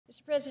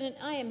Mr. President,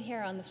 I am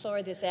here on the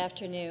floor this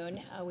afternoon.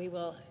 We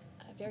will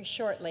very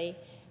shortly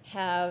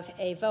have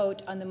a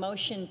vote on the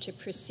motion to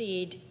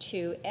proceed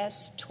to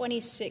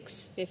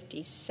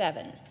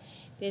S-2657.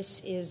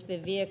 This is the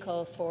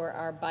vehicle for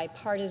our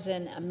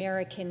bipartisan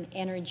American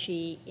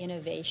Energy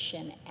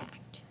Innovation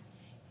Act.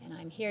 And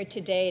I'm here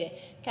today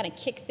to kind of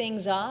kick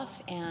things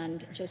off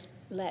and just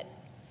let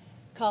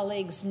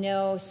colleagues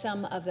know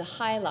some of the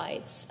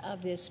highlights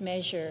of this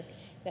measure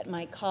that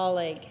my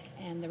colleague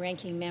and the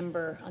ranking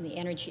member on the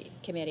Energy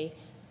Committee,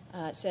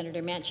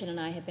 Senator Manchin, and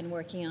I have been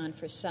working on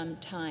for some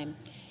time.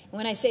 And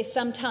when I say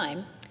some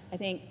time, I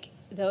think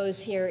those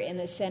here in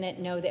the Senate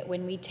know that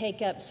when we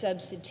take up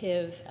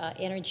substantive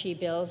energy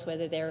bills,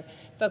 whether they're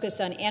focused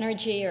on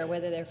energy or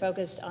whether they're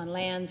focused on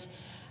lands,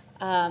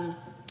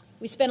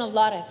 we spend a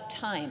lot of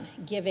time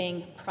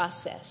giving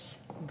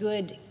process,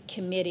 good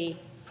committee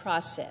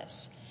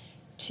process,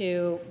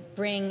 to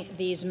bring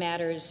these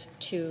matters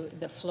to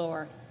the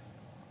floor.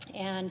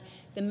 And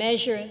the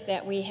measure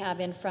that we have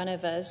in front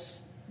of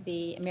us,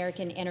 the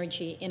American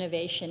Energy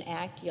Innovation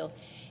Act, you'll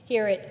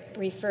hear it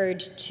referred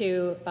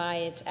to by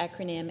its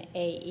acronym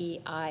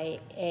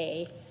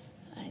AEIA.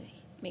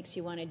 Makes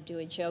you want to do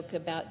a joke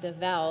about the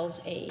vowels,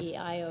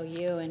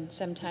 A-E-I-O-U, and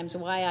sometimes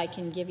why I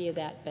can give you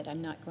that, but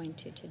I'm not going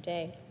to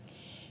today.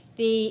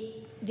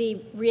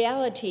 The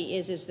reality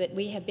is that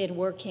we have been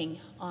working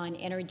on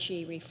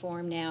energy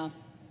reform now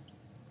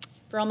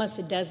for almost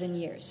a dozen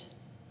years,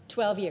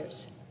 12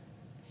 years.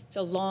 It's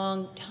a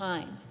long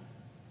time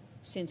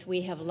since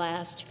we have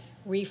last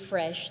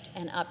refreshed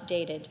and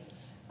updated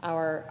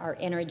our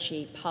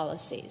energy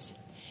policies.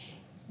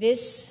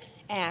 This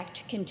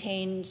act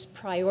contains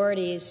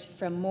priorities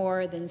from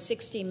more than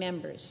 60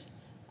 members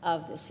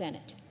of the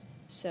Senate.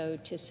 So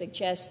to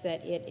suggest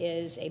that it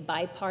is a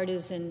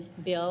bipartisan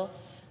bill,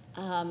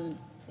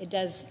 it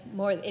is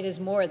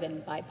more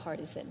than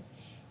bipartisan.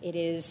 It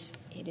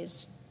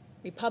is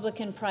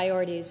Republican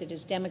priorities, it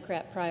is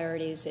Democrat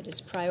priorities, it is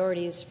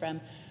priorities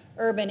from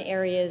urban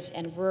areas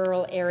and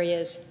rural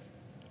areas.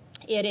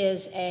 It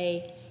is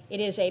a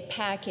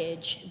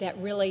package that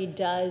really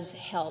does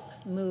help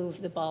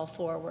move the ball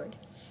forward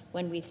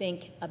when we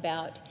think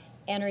about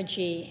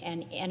energy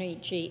and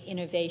energy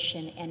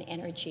innovation and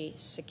energy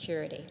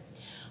security.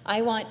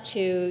 I want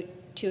to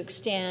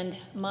extend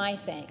my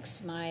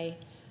thanks, my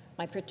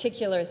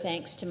particular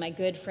thanks to my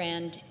good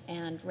friend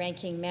and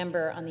ranking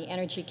member on the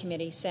Energy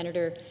Committee,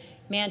 Senator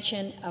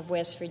Manchin of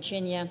West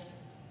Virginia.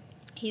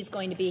 He's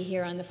going to be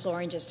here on the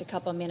floor in just a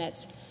couple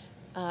minutes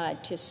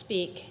to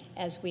speak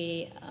as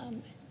we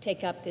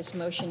take up this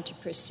motion to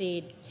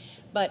proceed.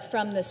 But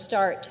from the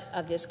start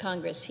of this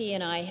Congress, he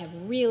and I have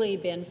really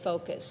been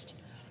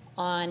focused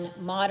on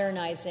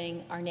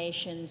modernizing our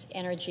nation's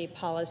energy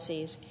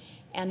policies,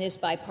 and this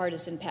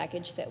bipartisan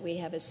package that we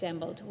have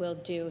assembled will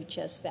do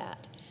just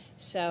that.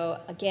 So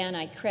again,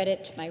 I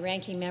credit my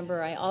ranking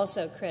member. I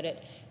also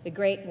credit the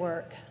great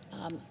work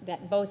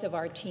that both of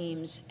our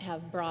teams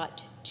have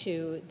brought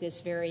to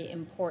this very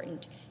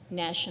important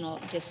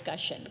national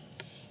discussion.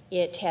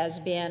 It has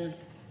been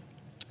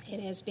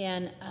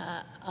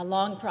a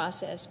long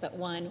process, but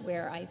one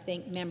where I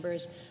think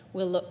members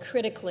will look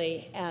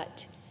critically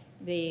at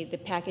the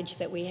package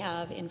that we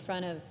have in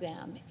front of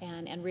them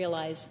and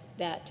realize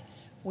that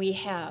we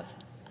have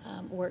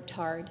worked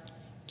hard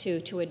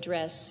to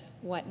address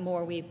what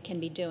more we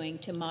can be doing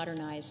to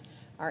modernize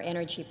our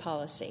energy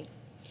policy.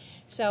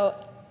 So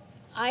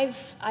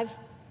I've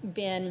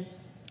been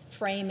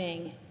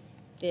framing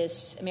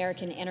this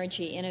American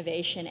Energy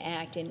Innovation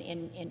Act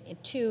in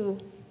two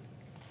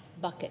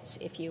buckets,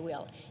 if you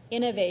will: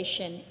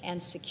 innovation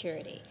and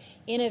security.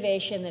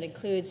 Innovation that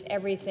includes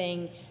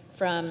everything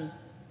from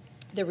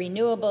the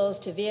renewables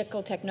to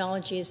vehicle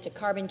technologies to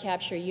carbon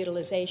capture,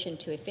 utilization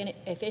to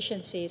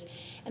efficiencies.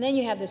 And then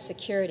you have the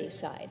security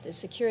side, the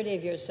security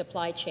of your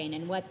supply chain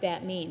and what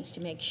that means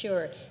to make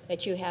sure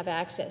that you have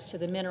access to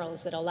the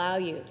minerals that allow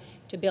you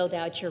to build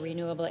out your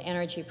renewable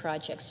energy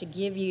projects, to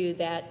give you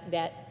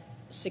that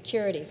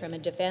security from a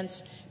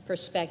defense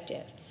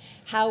perspective.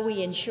 How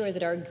we ensure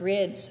that our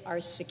grids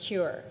are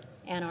secure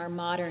and are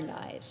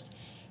modernized.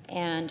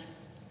 And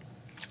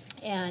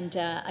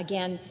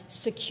again,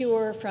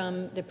 secure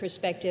from the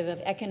perspective of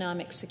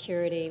economic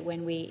security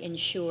when we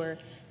ensure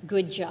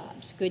good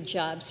jobs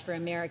for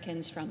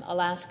Americans from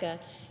Alaska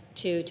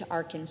to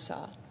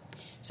Arkansas.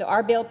 So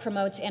our bill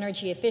promotes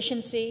energy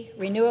efficiency,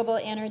 renewable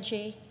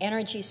energy,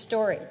 energy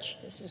storage.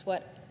 This is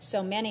what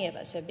so many of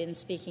us have been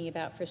speaking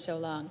about for so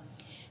long.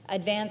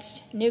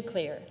 Advanced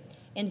nuclear,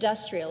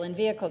 industrial and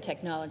vehicle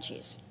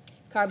technologies,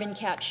 carbon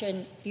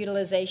capture,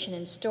 utilization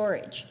and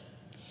storage.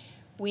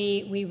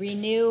 We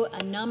renew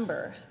a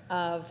number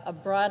of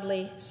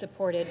broadly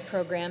supported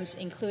programs,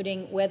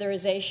 including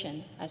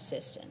weatherization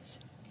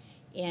assistance.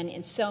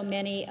 In so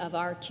many of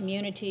our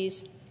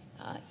communities,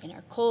 in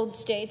our cold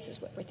states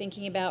is what we're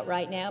thinking about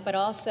right now, but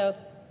also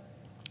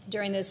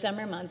during the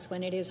summer months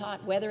when it is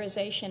hot,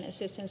 weatherization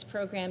assistance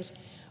programs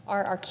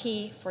are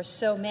key for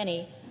so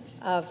many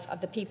of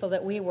the people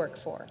that we work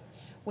for.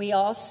 We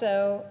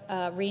also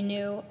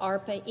renew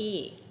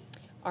ARPA-E,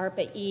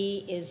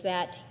 ARPA-E is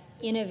that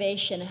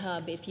innovation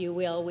hub, if you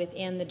will,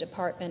 within the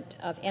Department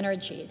of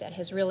Energy that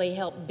has really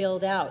helped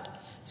build out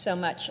so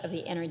much of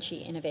the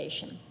energy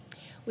innovation.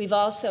 We've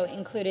also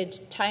included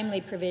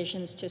timely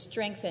provisions to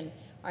strengthen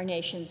our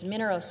nation's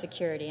mineral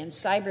security and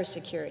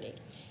cybersecurity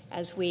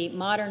as we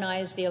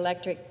modernize the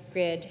electric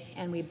grid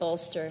and we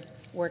bolster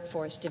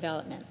workforce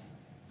development.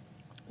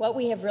 What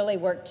we have really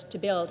worked to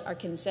build are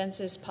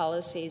consensus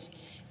policies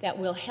that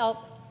will help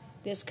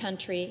this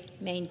country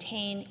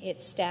maintain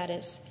its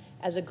status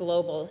as a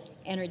global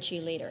energy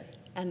leader,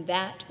 and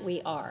that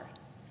we are.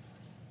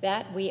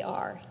 That we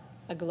are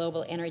a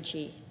global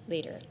energy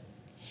leader.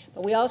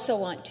 But we also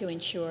want to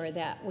ensure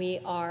that we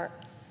are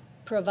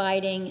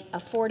providing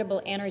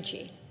affordable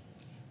energy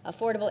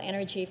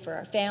for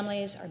our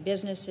families, our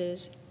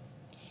businesses,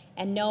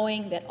 and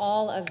knowing that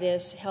all of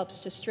this helps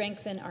to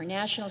strengthen our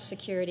national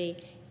security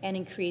and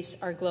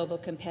increase our global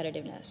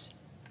competitiveness.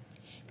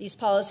 These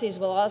policies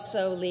will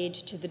also lead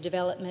to the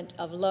development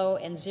of low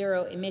and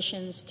zero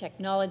emissions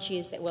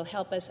technologies that will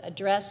help us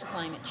address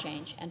climate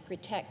change and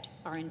protect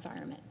our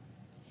environment.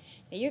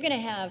 Now, you're going to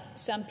have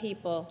some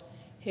people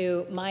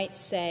who might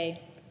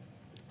say,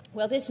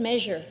 well, this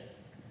measure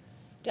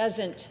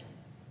doesn't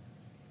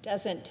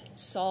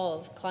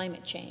solve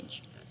climate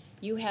change.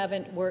 You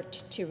haven't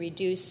worked to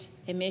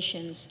reduce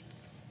emissions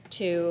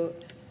to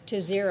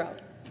zero.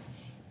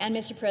 And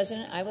Mr.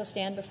 President, I will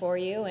stand before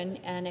you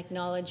and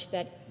acknowledge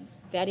that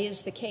that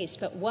is the case.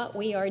 But what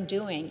we are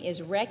doing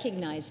is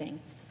recognizing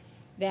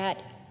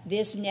that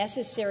this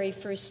necessary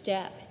first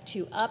step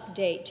to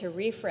update, to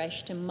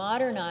refresh, to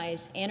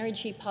modernize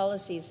energy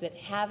policies that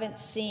haven't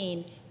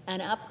seen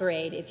an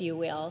upgrade, if you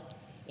will,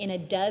 in a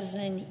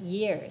dozen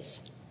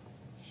years,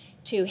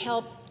 to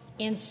help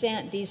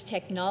incent these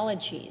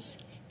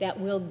technologies that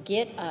will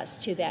get us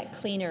to that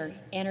cleaner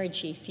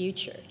energy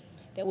future,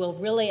 that will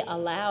really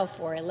allow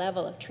for a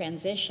level of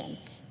transition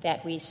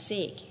that we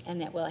seek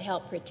and that will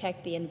help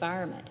protect the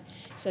environment.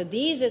 So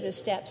these are the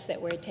steps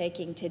that we're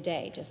taking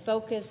today to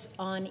focus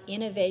on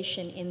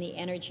innovation in the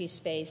energy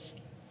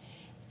space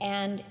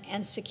and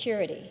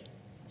security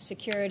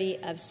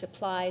of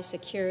supply,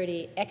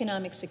 security,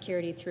 economic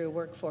security through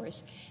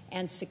workforce,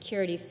 and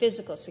security,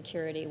 physical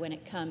security when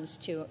it comes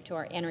to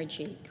our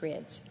energy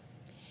grids.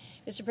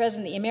 Mr.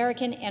 President, the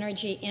American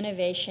Energy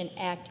Innovation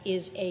Act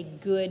is a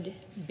good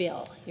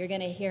bill. You're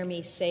going to hear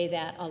me say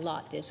that a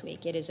lot this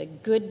week. It is a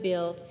good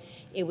bill.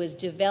 It was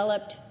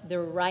developed the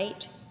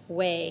right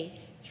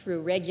way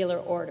through regular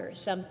order,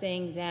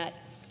 something that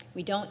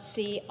we don't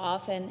see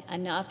often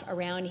enough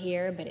around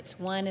here, but it's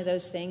one of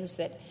those things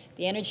that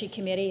the Energy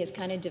Committee has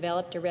kind of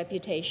developed a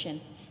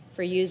reputation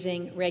for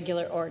using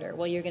regular order.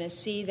 Well, you're going to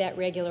see that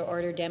regular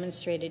order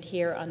demonstrated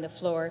here on the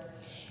floor.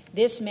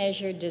 This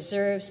measure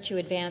deserves to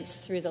advance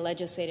through the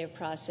legislative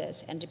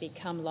process and to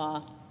become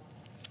law.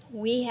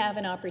 We have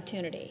an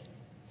opportunity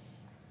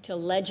to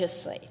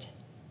legislate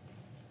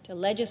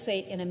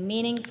in a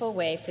meaningful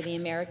way for the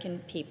American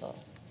people.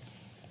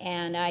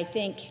 And I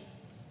think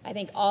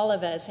all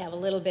of us have a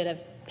little bit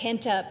of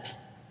pent-up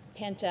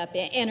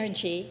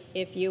energy,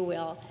 if you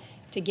will,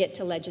 to get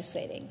to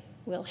legislating.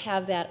 We'll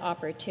have that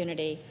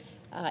opportunity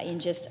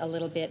in just a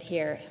little bit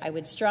here. I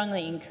would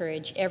strongly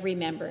encourage every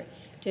member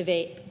to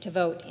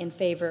vote in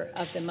favor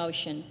of the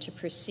motion to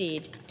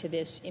proceed to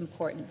this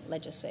important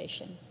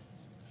legislation.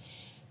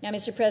 Now,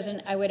 Mr.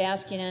 President, I would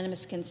ask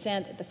unanimous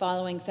consent that the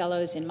following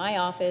fellows in my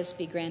office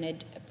be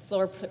granted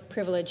floor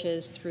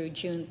privileges through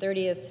June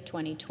 30th,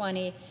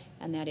 2020,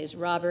 and that is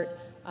Robert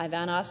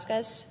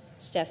Ivanauskas,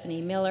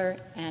 Stephanie Miller,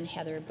 and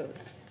Heather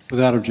Booth.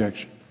 Without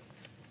objection.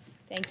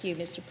 Thank you,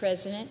 Mr.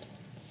 President.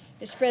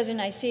 Mr. President,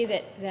 I see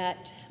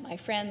that my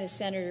friend, the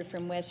senator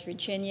from West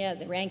Virginia,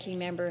 the ranking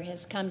member,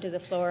 has come to the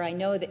floor. I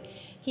know that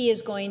he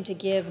is going to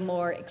give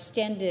more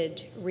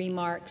extended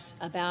remarks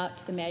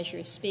about the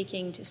measure,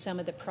 speaking to some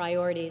of the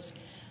priorities.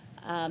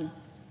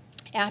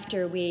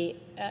 After we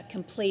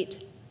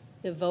complete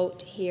the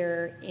vote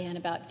here in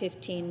about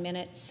 15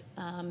 minutes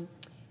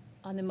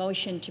on the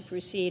motion to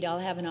proceed, I'll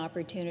have an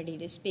opportunity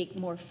to speak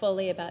more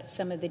fully about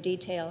some of the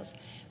details.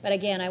 But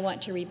again, I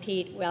want to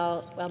repeat,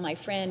 while my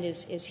friend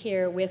is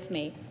here with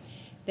me,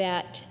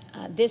 that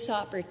this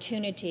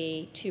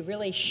opportunity to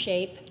really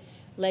shape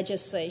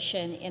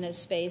legislation in a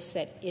space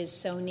that is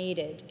so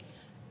needed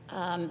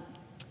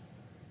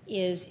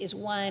is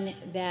one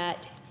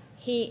that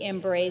he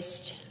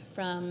embraced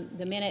from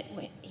the minute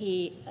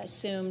he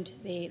assumed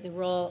the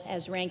role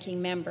as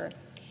ranking member.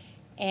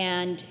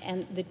 And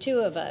the two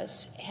of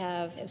us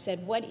have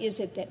said, what is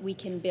it that we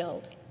can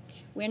build?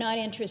 We're not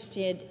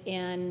interested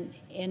in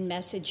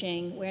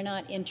messaging. We're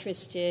not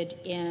interested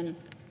in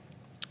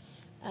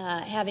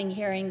having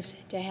hearings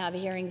to have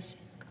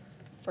hearings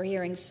for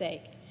hearing's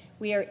sake.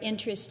 We are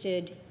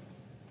interested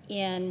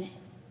in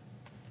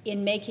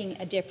making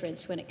a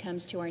difference when it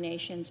comes to our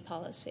nation's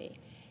policy.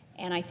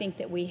 And I think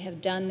that we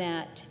have done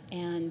that,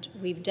 and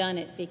we've done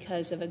it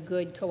because of a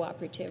good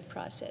cooperative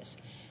process.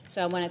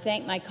 So I want to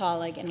thank my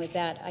colleague, and with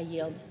that, I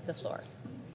yield the floor.